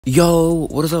Yo,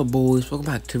 what is up, boys?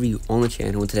 Welcome back to the on the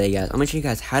channel. And today, guys, I'm gonna show you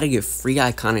guys how to get free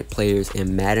iconic players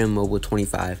in Madden Mobile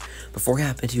 25. Before we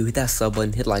hop into, hit that sub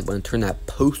button, hit the like button, turn that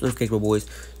post notification bell, boys.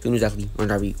 So exactly when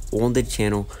I be on the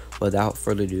channel. Without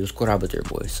further ado, let's go out there,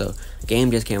 boys. So, game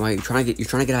just came out. You're trying to get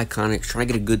iconics, trying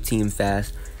to get a good team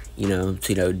fast.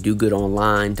 To do good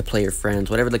online, to play your friends,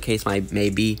 whatever the case may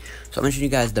be. So I'm gonna show you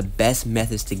guys the best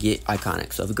methods to get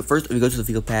iconics. So if you go to the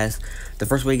field pass, the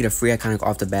first way to get a free iconic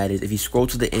off the bat is if you scroll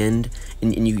to the end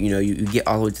and you get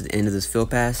all the way to the end of this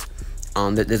field pass.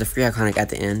 There's a free iconic at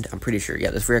the end. I'm pretty sure. Yeah,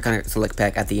 there's a free iconic select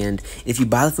pack at the end. If you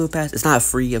buy the field pass, it's not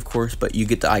free, of course, but you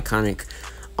get the iconic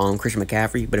Christian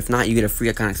McCaffrey. But if not, you get a free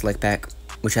iconic select pack,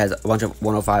 which has a bunch of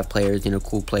 105 players,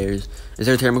 cool players. Is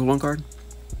there a Terry McLaurin card?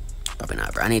 Probably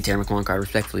not, bro. I need a Terry McLaurin card,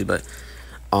 respectfully, but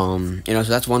so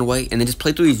that's one way. And then just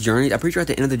play through these journeys. I'm pretty sure at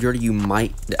the end of the journey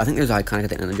I think there's an iconic at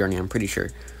the end of the journey. I'm pretty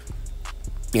sure.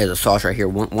 Yeah, there's a sauce right here.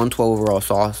 112 overall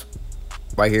sauce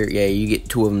right here. Yeah, you get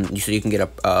two of them, so you can get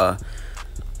a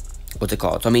what's it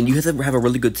called? So I mean, you have to have a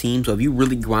really good team. So if you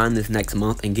really grind this next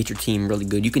month and get your team really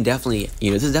good, you can definitely,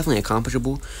 this is definitely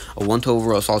accomplishable. A 112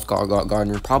 overall sauce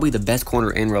Gardner, probably the best corner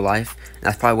in real life.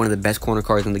 That's probably one of the best corner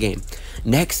cards in the game.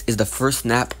 Next is the first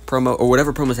snap promo, or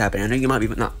whatever promo's happening. I know you might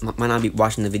not be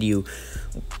watching the video,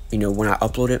 when I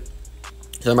upload it.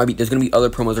 So there's gonna be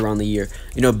other promos around the year.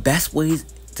 Best ways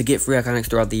to get free iconics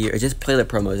throughout the year is just play the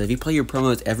promos. If you play your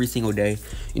promos every single day,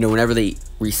 whenever they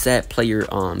reset, play your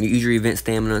you use your event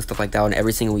stamina and stuff like that on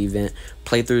every single event.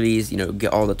 Play through these,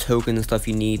 get all the tokens and stuff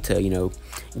you need to,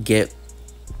 get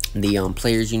the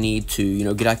players you need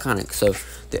to, get iconics. So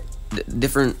the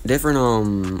different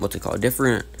what's it called?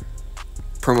 Different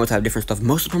promos have different stuff.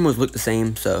 Most of the promos look the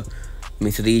same, so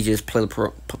so these just play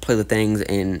the things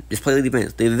and just play the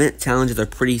events. The event challenges are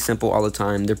pretty simple all the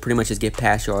time. They're pretty much just get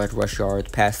pass yards, rush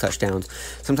yards, pass touchdowns.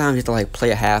 Sometimes you have to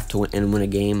play a half to win a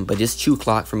game, but just chew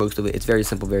clock for most of it. It's very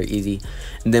simple, very easy.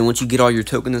 And then once you get all your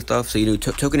tokens and stuff, so you do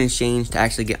token exchange to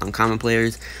actually get uncommon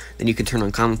players. Then you can turn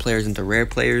uncommon players into rare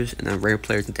players, and then rare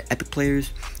players into epic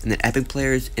players, and then epic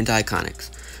players into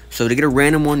iconics. So to get a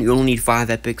random one, you only need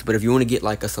 5 epics. But if you want to get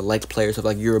like a select player, so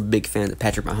you're a big fan of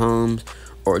Patrick Mahomes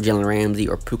or Jalen Ramsey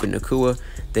or Puka Nacua,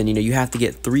 then you have to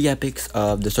get 3 epics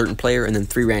of the certain player and then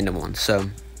 3 random ones.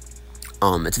 So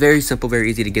it's very simple, very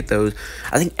easy to get those.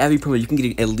 I think every promo you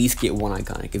can at least get 1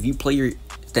 iconic. If you play your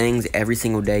things every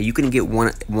single day, you can get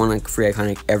one free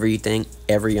iconic every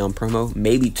promo,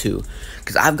 maybe 2,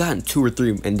 because I've gotten 2 or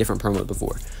 3 in different promos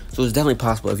before. So it's definitely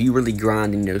possible if you really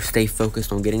grind and stay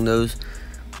focused on getting those.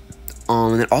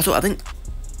 And then also I think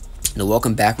the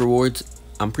welcome back rewards,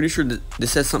 I'm pretty sure that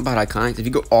this says something about iconics. If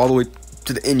you go all the way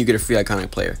to the end, you get a free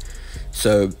iconic player.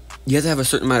 So you have to have a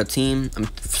certain amount of team,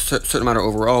 certain amount of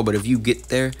overall. But if you get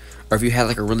there, or if you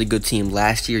had a really good team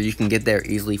last year, you can get there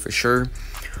easily for sure.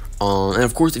 And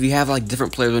of course, if you have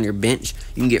different players on your bench,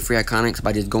 you can get free iconics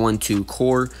by just going to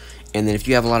core. And then if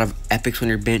you have a lot of epics on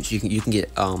your bench, you can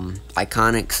get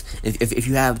iconics. If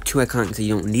you have 2 iconics that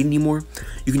you don't need anymore,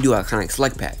 you can do iconic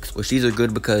select packs, which these are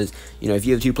good because if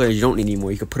you have 2 players you don't need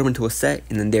anymore, you can put them into a set,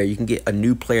 and then you can get a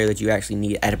new player that you actually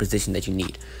need at a position that you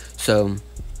need. So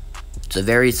it's a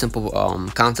very simple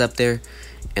concept there.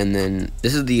 And then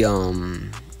this is the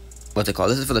what's it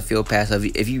called? This is for the field pass. So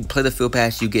if you play the field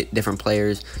pass, you get different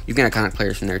players. You get iconic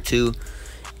players from there too.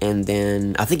 And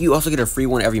then I think you also get a free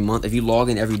one every month. If you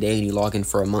log in every day and you log in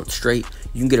for a month straight,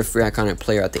 you can get a free iconic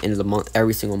player at the end of the month,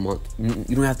 every single month.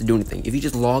 You don't have to do anything. If you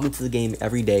just log into the game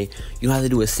every day, you don't have to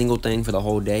do a single thing for the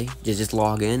whole day. Just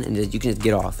log in and you can just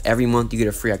get off. Every month you get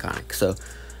a free iconic. So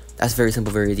that's very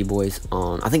simple, very easy, boys.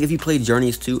 I think if you play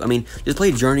journeys too, just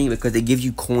play journey because it gives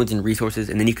you coins and resources,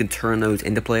 and then you can turn those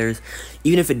into players.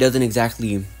 Even if it doesn't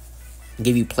exactly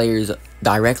give you players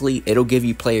directly, it'll give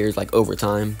you players over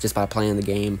time just by playing the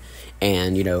game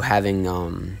and having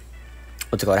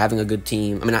having a good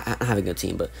team. Not having a good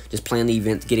team, but just playing the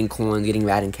events, getting coins, getting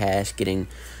Madden cash, getting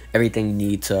everything you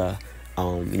need to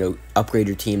upgrade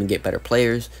your team and get better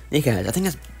players. And guys, I think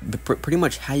that's pretty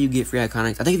much how you get free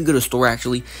iconics. I think if you go to a store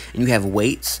actually and you have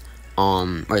weights,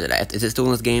 where is it at? Is it still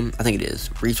in this game? I think it is.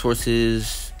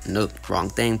 Resources, nope, wrong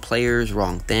thing. Players,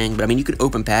 wrong thing. But you can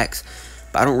open packs.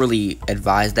 But I don't really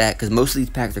advise that because most of these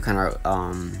packs are kind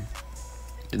of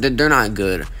they're not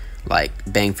good,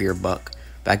 bang for your buck.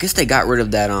 But I guess they got rid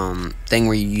of that thing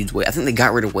where you use weight. I think they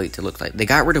got rid of weights. It looks like they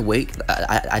got rid of weight.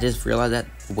 I just realized that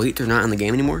weights are not in the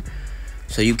game anymore,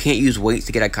 so you can't use weights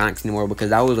to get iconics anymore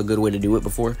because that was a good way to do it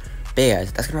before. But yeah,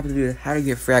 guys, that's gonna probably do how to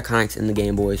get free iconics in the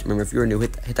game, boys. Remember, if you're new,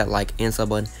 hit that like and sub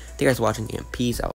button. Thank you guys for watching, and peace out.